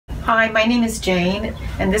Hi, my name is Jane,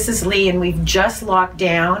 and this is Lee, and we've just locked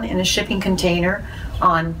down in a shipping container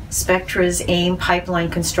on Spectra's AIM pipeline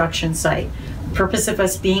construction site. The purpose of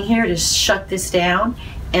us being here is to shut this down,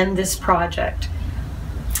 end this project.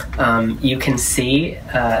 You can see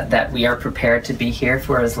that we are prepared to be here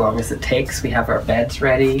for as long as it takes. We have our beds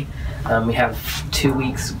ready. We have 2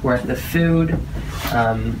 weeks worth of food,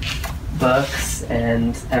 books,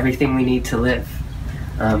 and everything we need to live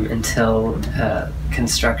until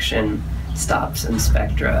construction stops and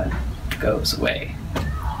Spectra goes away.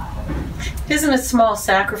 It isn't a small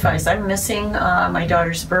sacrifice. I'm missing my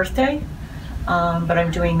daughter's birthday, but I'm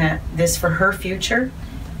doing this for her future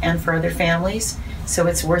and for other families. So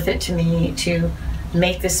it's worth it to me to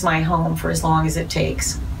make this my home for as long as it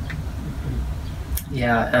takes.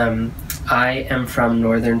 Yeah, I am from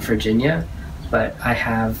Northern Virginia, but I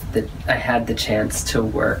had the chance to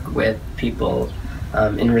work with people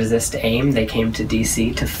in Resist AIM. They came to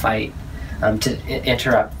DC to fight, to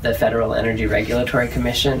interrupt the Federal Energy Regulatory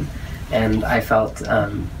Commission, and I felt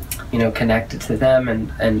connected to them,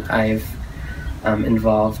 and I've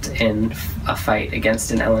involved in a fight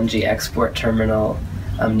against an LNG export terminal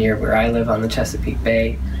near where I live on the Chesapeake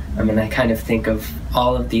Bay. And I kind of think of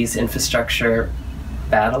all of these infrastructure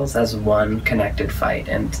battles as one connected fight,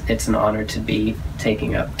 and it's an honor to be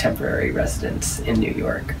taking up temporary residence in New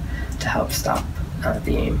York to help stop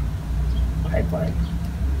the AIM pipeline.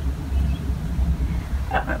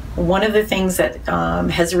 One of the things that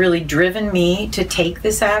has really driven me to take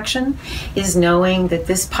this action is knowing that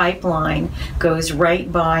this pipeline goes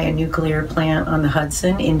right by a nuclear plant on the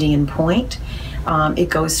Hudson, Indian Point.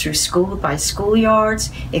 It goes through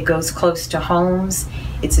schoolyards. It goes close to homes.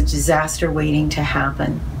 It's a disaster waiting to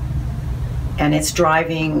happen. And it's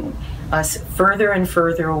driving us further and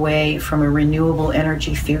further away from a renewable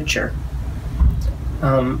energy future.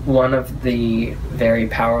 One of the very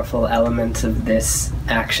powerful elements of this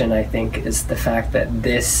action, I think, is the fact that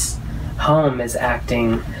this home is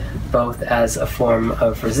acting both as a form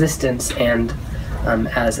of resistance and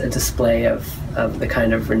as a display of the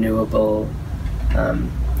kind of renewable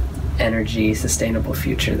energy sustainable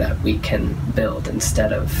future that we can build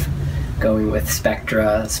instead of going with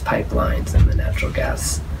Spectra's pipelines and the natural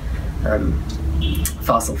gas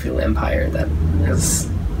fossil fuel empire that is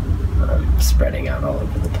spreading out all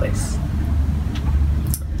over the place.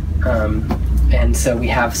 And so we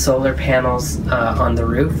have solar panels on the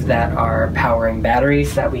roof that are powering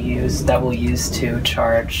batteries that we'll use to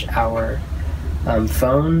charge our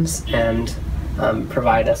phones and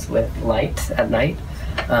provide us with light at night.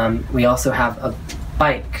 We also have a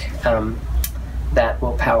bike that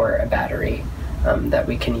will power a battery that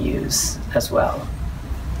we can use as well.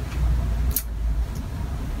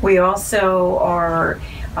 We also are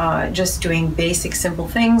just doing basic simple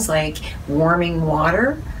things like warming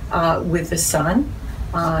water with the sun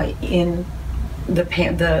in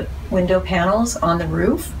the window panels on the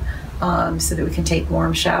roof so that we can take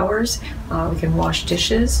warm showers, we can wash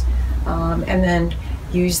dishes, and then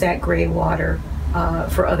use that gray water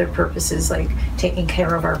for other purposes like taking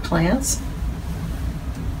care of our plants.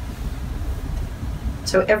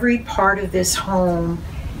 So every part of this home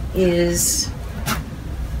is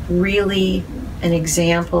really an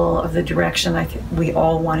example of the direction I think we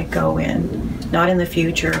all want to go in, not in the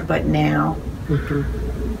future, but now. Mm-hmm.